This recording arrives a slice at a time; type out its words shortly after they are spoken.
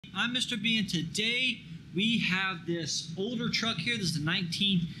I'm Mr. B, and today we have this older truck here. This is the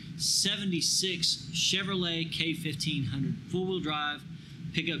 1976 Chevrolet K1500 four-wheel drive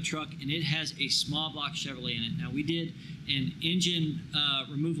pickup truck, and it has a small block Chevrolet in it. Now, we did an engine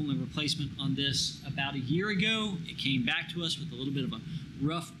removal and replacement on this about a year ago. It came back to us with a little bit of a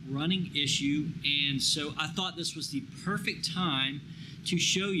rough running issue, and so I thought this was the perfect time to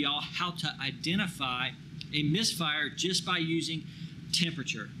show y'all how to identify a misfire just by using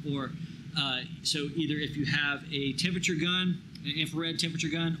temperature. Or so either if you have a temperature gun, an infrared temperature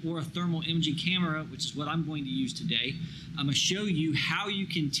gun, or a thermal imaging camera, which is what I'm going to use today, I'm going to show you how you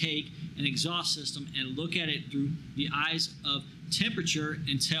can take an exhaust system and look at it through the eyes of temperature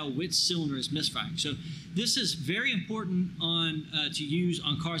and tell which cylinder is misfiring. So this is very important on to use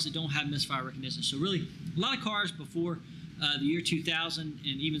on cars that don't have misfire recognition. So really, a lot of cars before the year 2000 and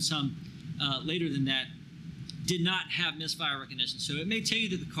even some later than that did not have misfire recognition. So it may tell you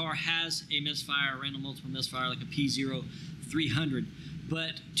that the car has a misfire, a random multiple misfire, like a P0300.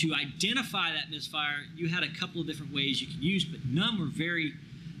 But to identify that misfire, you had a couple of different ways you could use, but none were very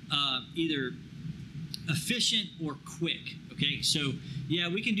either efficient or quick. Okay, so yeah,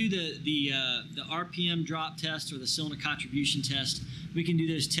 we can do the RPM drop test or the cylinder contribution test. We can do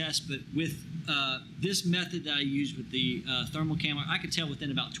those tests, but with this method that I use with the thermal camera, I could tell within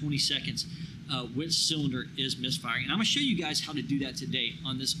about 20 seconds which cylinder is misfiring. And I'm going to show you guys how to do that today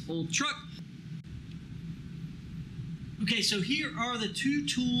on this old truck. Okay, so here are the two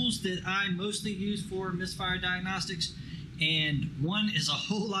tools that I mostly use for misfire diagnostics, and one is a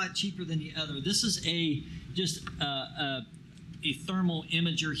whole lot cheaper than the other. This is just a thermal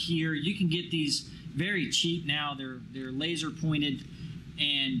imager here. You can get these very cheap now. They're laser pointed,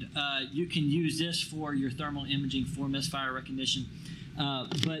 and you can use this for your thermal imaging for misfire recognition.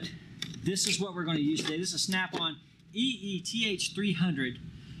 But this is what we're going to use today. This is a Snap-on EETH300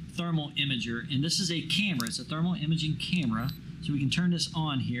 thermal imager, and this is a camera. It's a thermal imaging camera. So we can turn this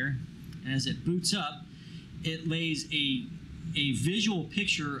on here, and as it boots up, it lays a visual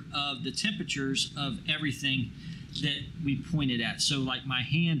picture of the temperatures of everything that we pointed at. So like my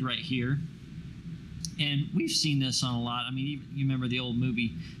hand right here, and we've seen this on a lot. I mean, you remember the old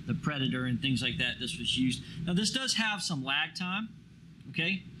movie The Predator and things like that. This was used. Now this does have some lag time,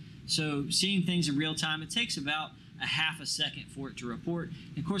 okay? So seeing things in real time, it takes about a half a second for it to report.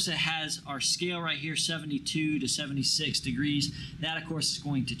 And of course, it has our scale right here, 72 to 76 degrees. That, of course, is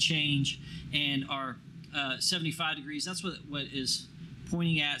going to change. And our 75 degrees, that's what is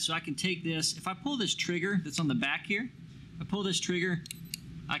pointing at. So I can take this. If I pull this trigger that's on the back here, if I pull this trigger,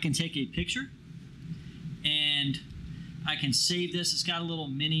 I can take a picture. And I can save this. It's got a little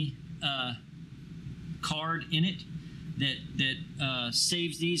mini card in it that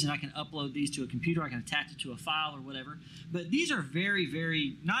saves these, and I can upload these to a computer. I can attach it to a file or whatever. But these are very,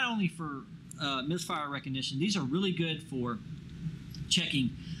 very, not only for misfire recognition, these are really good for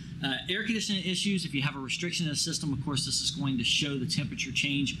checking air conditioning issues. If you have a restriction in the system, of course, this is going to show the temperature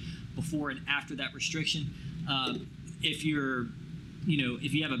change before and after that restriction. If you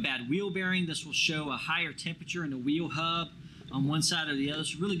have a bad wheel bearing, this will show a higher temperature in the wheel hub on one side or the other.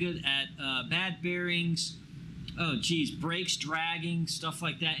 It's really good at bad bearings. Oh geez, brakes dragging, stuff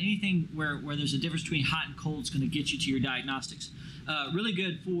like that. Anything where there's a difference between hot and cold is going to get you to your diagnostics. Really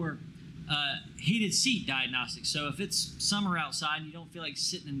good for heated seat diagnostics. So if it's summer outside and you don't feel like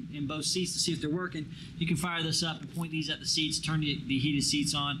sitting in both seats to see if they're working, you can fire this up and point these at the seats, turn the heated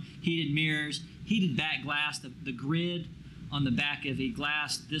seats on, heated mirrors, heated back glass, the grid on the back of a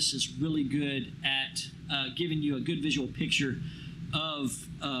glass. This is really good at giving you a good visual picture of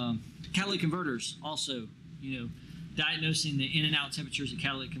catalytic converters also. Diagnosing the in and out temperatures of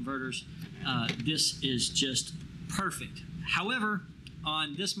catalytic converters. This is just perfect. However,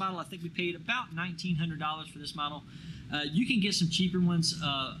 on this model, I think we paid about $1,900 for this model. You can get some cheaper ones,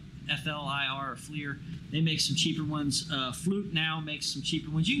 FLIR or FLIR. They make some cheaper ones. Fluke now makes some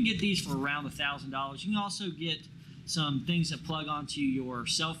cheaper ones. You can get these for around $1,000. You can also get some things that plug onto your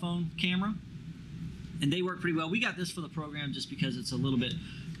cell phone camera, and they work pretty well. We got this for the program just because it's a little bit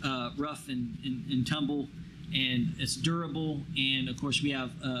rough and tumble, and it's durable, and of course we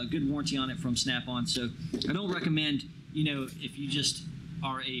have a good warranty on it from Snap-on. So I don't recommend, if you just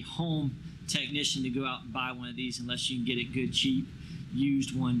are a home technician, to go out and buy one of these unless you can get it good, cheap,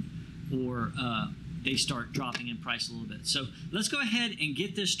 used one, or they start dropping in price a little bit. So let's go ahead and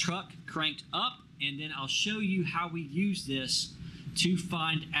get this truck cranked up, and then I'll show you how we use this to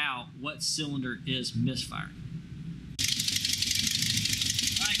find out what cylinder is misfiring.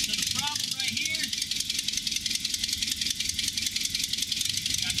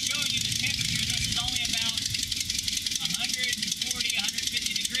 Temperature. This is only about 140,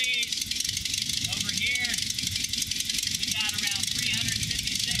 150 degrees.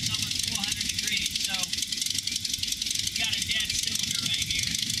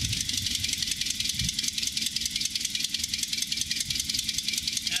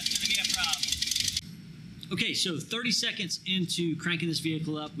 Okay, so 30 seconds into cranking this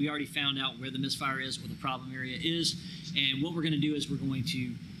vehicle up, we already found out where the misfire is, where the problem area is, and what we're going to do is we're going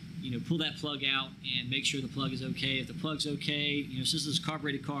to, pull that plug out and make sure the plug is okay. If the plug's okay, since this is a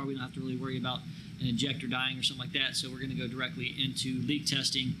carbureted car, we don't have to really worry about an injector dying or something like that. So we're going to go directly into leak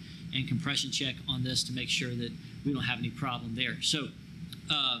testing and compression check on this to make sure that we don't have any problem there. So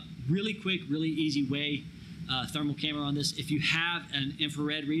really quick, really easy way, thermal camera on this. If you have an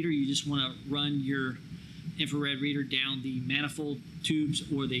infrared reader, you just want to run your infrared reader down the manifold tubes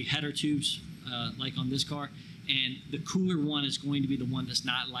or the header tubes, like on this car, and the cooler one is going to be the one that's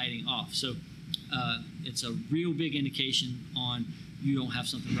not lighting off. So it's a real big indication on you don't have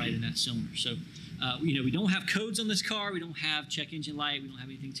something right in that cylinder. So we don't have codes on this car, we don't have check engine light, we don't have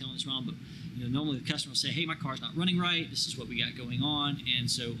anything telling us wrong, but normally the customer will say, hey, my car's not running right, this is what we got going on. And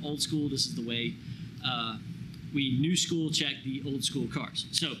so old school, this is the way we new school check the old school cars.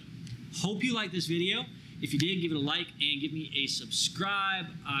 So hope you like this video. If you did, give it a like and give me a subscribe.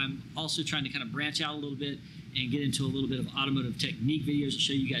 I'm also trying to kind of branch out a little bit and get into a little bit of automotive technique videos to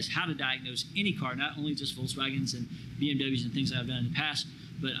show you guys how to diagnose any car, not only just Volkswagens and BMWs and things that I've done in the past,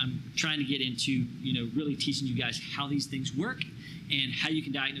 but I'm trying to get into, really teaching you guys how these things work and how you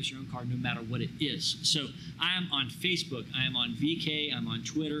can diagnose your own car no matter what it is. So I am on Facebook, I am on VK, I'm on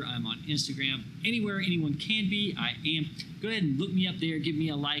Twitter, I'm on Instagram, anywhere anyone can be, I am. Go ahead and look me up there, give me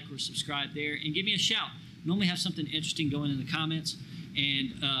a like or subscribe there, and give me a shout. Normally have something interesting going in the comments,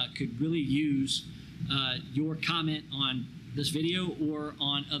 and could really use your comment on this video or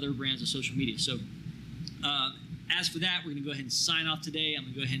on other brands of social media. So as for that, we're going to go ahead and sign off today. I'm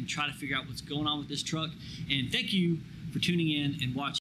going to go ahead and try to figure out what's going on with this truck. And thank you for tuning in and watching.